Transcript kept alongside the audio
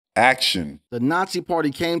Action. The Nazi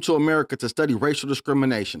Party came to America to study racial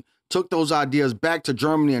discrimination, took those ideas back to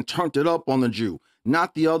Germany and turned it up on the Jew,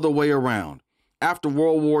 not the other way around. After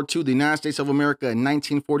World War II, the United States of America in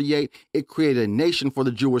 1948, it created a nation for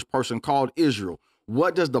the Jewish person called Israel.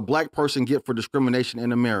 What does the black person get for discrimination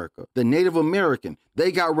in America? The Native American,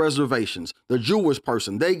 they got reservations. The Jewish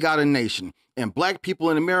person, they got a nation. And black people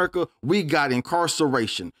in America, we got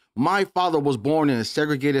incarceration. My father was born in a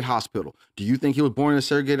segregated hospital. Do you think he was born in a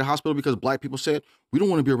segregated hospital because black people said, we don't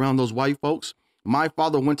want to be around those white folks? My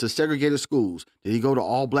father went to segregated schools. Did he go to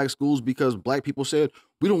all black schools because black people said,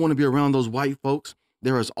 we don't want to be around those white folks?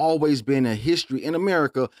 There has always been a history in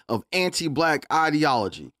America of anti-black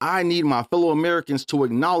ideology. I need my fellow Americans to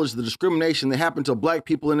acknowledge the discrimination that happened to black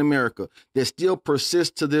people in America that still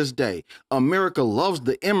persists to this day. America loves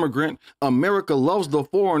the immigrant, America loves the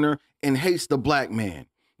foreigner, and hates the black man.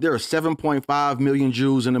 There are 7.5 million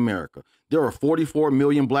Jews in America. There are 44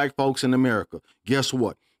 million black folks in America. Guess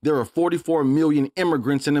what? There are 44 million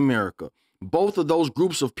immigrants in America. Both of those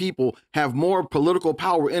groups of people have more political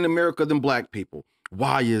power in America than black people.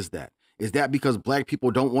 Why is that? Is that because black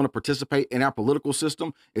people don't want to participate in our political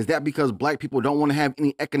system? Is that because black people don't want to have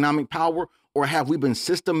any economic power? Or have we been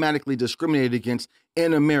systematically discriminated against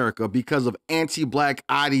in America because of anti-black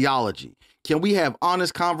ideology? Can we have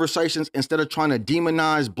honest conversations instead of trying to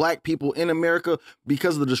demonize black people in America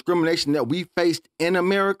because of the discrimination that we faced in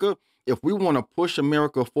America? If we want to push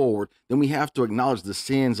America forward, then we have to acknowledge the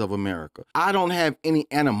sins of America. I don't have any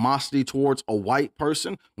animosity towards a white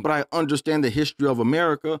person, but I understand the history of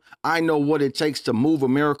America. I know what it takes to move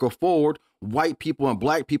America forward. White people and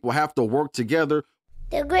black people have to work together.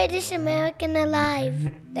 The greatest American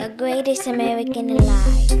alive. The greatest American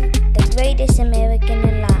alive. The greatest American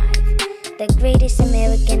alive. The greatest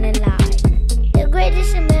American alive. The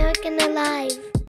greatest American alive.